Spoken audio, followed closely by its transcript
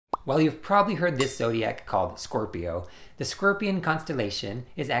While you've probably heard this zodiac called Scorpio, the Scorpion constellation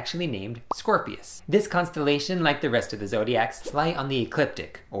is actually named Scorpius. This constellation, like the rest of the zodiacs, lie on the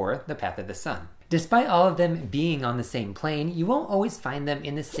ecliptic, or the path of the sun. Despite all of them being on the same plane, you won't always find them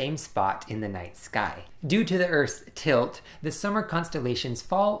in the same spot in the night sky. Due to the Earth's tilt, the summer constellations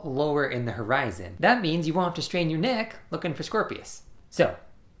fall lower in the horizon. That means you won't have to strain your neck looking for Scorpius. So,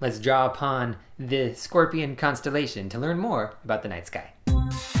 let's draw upon the Scorpion constellation to learn more about the night sky.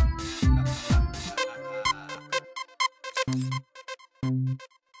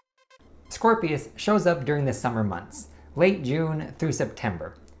 Scorpius shows up during the summer months, late June through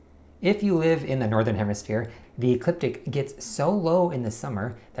September. If you live in the northern hemisphere, the ecliptic gets so low in the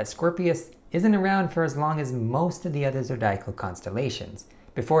summer that Scorpius isn't around for as long as most of the other zodiacal constellations,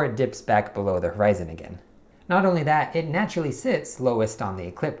 before it dips back below the horizon again. Not only that, it naturally sits lowest on the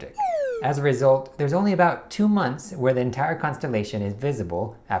ecliptic. As a result, there's only about 2 months where the entire constellation is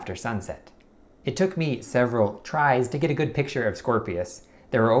visible after sunset. It took me several tries to get a good picture of Scorpius.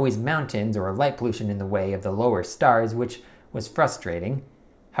 There were always mountains or light pollution in the way of the lower stars, which was frustrating.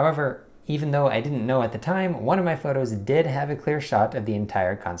 However, even though I didn't know at the time, one of my photos did have a clear shot of the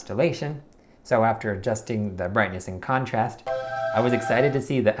entire constellation. So after adjusting the brightness and contrast, I was excited to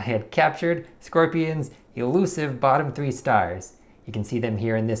see that I had captured Scorpion's elusive bottom 3 stars. You can see them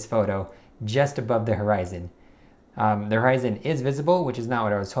here in this photo, just above the horizon. The horizon is visible, which is not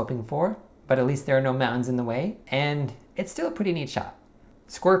what I was hoping for, but at least there are no mountains in the way, and it's still a pretty neat shot.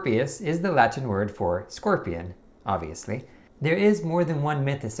 Scorpius is the Latin word for scorpion, obviously. There is more than one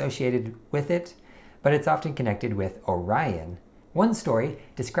myth associated with it, but it's often connected with Orion. One story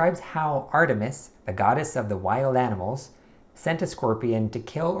describes how Artemis, the goddess of the wild animals, sent a scorpion to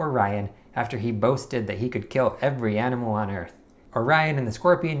kill Orion after he boasted that he could kill every animal on Earth. Orion and the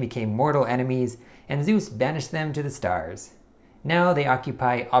scorpion became mortal enemies, and Zeus banished them to the stars. Now they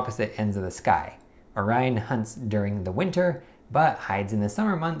occupy opposite ends of the sky. Orion hunts during the winter, but hides in the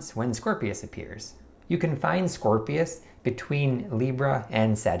summer months when Scorpius appears. You can find Scorpius between Libra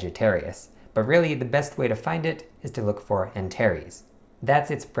and Sagittarius, but really the best way to find it is to look for Antares.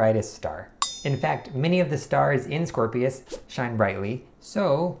 That's its brightest star. In fact, many of the stars in Scorpius shine brightly,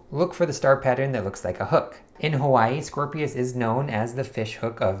 so look for the star pattern that looks like a hook. In Hawaii, Scorpius is known as the fish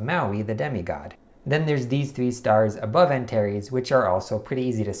hook of Maui, the demigod. Then there's these 3 stars above Antares, which are also pretty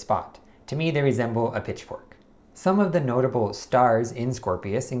easy to spot. To me, they resemble a pitchfork. Some of the notable stars in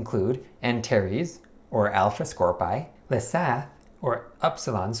Scorpius include Antares, or Alpha Scorpii, Lesath, or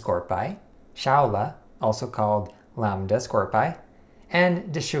Upsilon Scorpii, Shaula, also called Lambda Scorpii,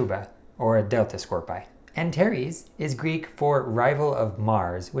 and Dashuba, or Delta Scorpii. Antares is Greek for rival of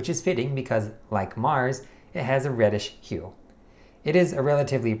Mars, which is fitting because, like Mars, it has a reddish hue. It is a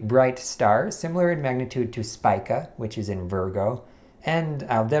relatively bright star, similar in magnitude to Spica, which is in Virgo, and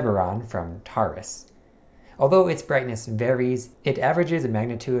Aldebaran from Taurus. Although its brightness varies, it averages a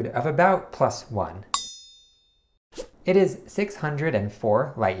magnitude of about +1. It is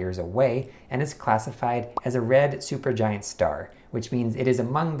 604 light-years away and is classified as a red supergiant star, which means it is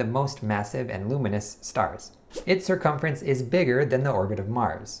among the most massive and luminous stars. Its circumference is bigger than the orbit of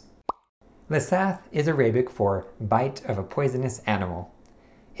Mars. Lesath is Arabic for bite of a poisonous animal.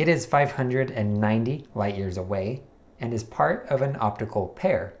 It is 590 light-years away and is part of an optical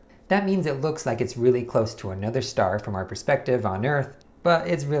pair. That means it looks like it's really close to another star from our perspective on Earth, but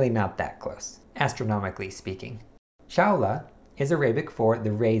it's really not that close, astronomically speaking. Shaula is Arabic for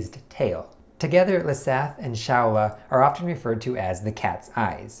the raised tail. Together, Lesath and Shaula are often referred to as the cat's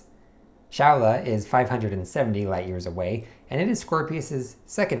eyes. Shaula is 570 light-years away, and it is Scorpius's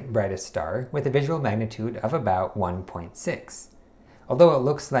second brightest star with a visual magnitude of about 1.6. Although it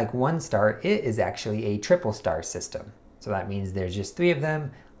looks like one star, it is actually a triple star system. So that means there's just 3 of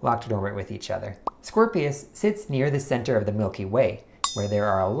them locked in orbit with each other. Scorpius sits near the center of the Milky Way, where there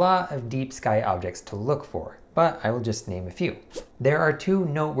are a lot of deep sky objects to look for, but I will just name a few. There are 2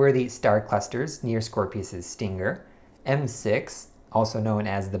 noteworthy star clusters near Scorpius's stinger, M6, also known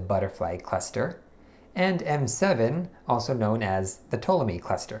as the Butterfly Cluster, and M7, also known as the Ptolemy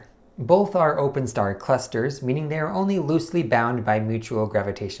Cluster. Both are open star clusters, meaning they are only loosely bound by mutual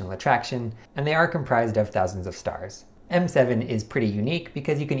gravitational attraction, and they are comprised of thousands of stars. M7 is pretty unique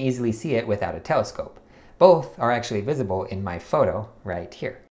because you can easily see it without a telescope. Both are actually visible in my photo right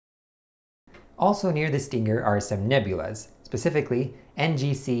here. Also near the stinger are some nebulas, specifically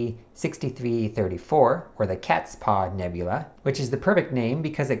NGC 6334, or the Cat's Paw Nebula, which is the perfect name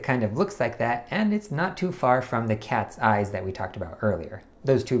because it kind of looks like that, and it's not too far from the cat's eyes that we talked about earlier,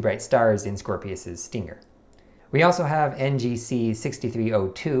 those 2 bright stars in Scorpius's stinger. We also have NGC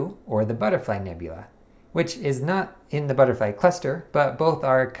 6302, or the Butterfly Nebula. which is not in the butterfly cluster, but both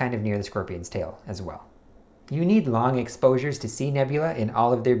are kind of near the scorpion's tail as well. You need long exposures to see nebula in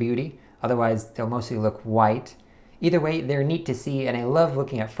all of their beauty, otherwise they'll mostly look white. Either way, they're neat to see, and I love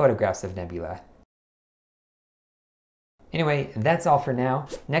looking at photographs of nebula. Anyway, that's all for now.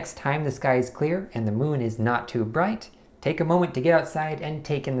 Next time the sky is clear and the moon is not too bright, take a moment to get outside and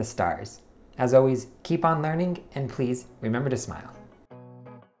take in the stars. As always, keep on learning, and please remember to smile.